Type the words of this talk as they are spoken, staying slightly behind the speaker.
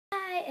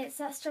Hi, it's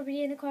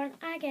ThatStrawberryUnicorn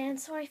again.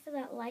 Sorry for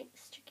that light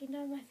streaking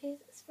down my face.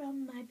 It's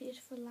from my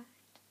beautiful light.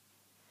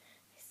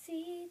 I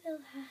see the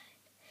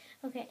light.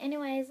 Okay,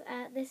 anyways,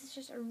 this is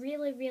just a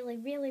really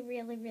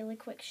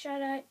quick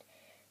shout out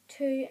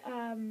to,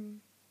 I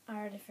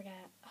already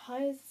forget. How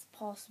is this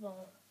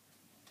possible?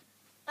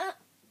 Ow.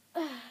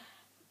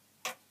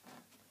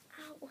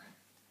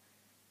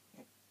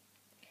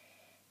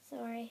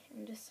 Sorry,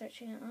 I'm just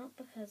searching it up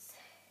because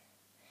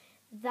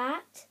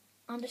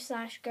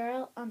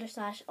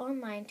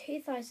that_girl_online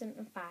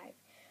 2005.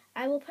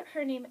 I will put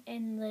her name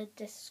in the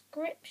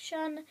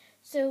description,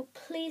 so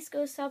please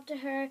go sub to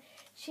her.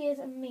 She is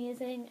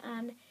amazing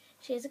and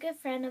she is a good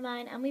friend of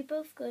mine, and we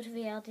both go to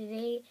the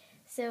LDD,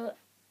 so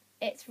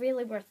it's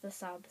really worth the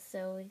sub.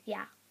 So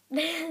yeah.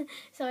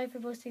 Sorry for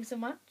posting so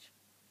much.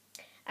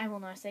 I will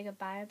now say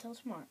goodbye until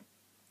tomorrow.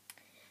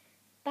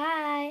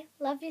 Bye.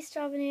 Love you,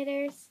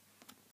 Strawbinators.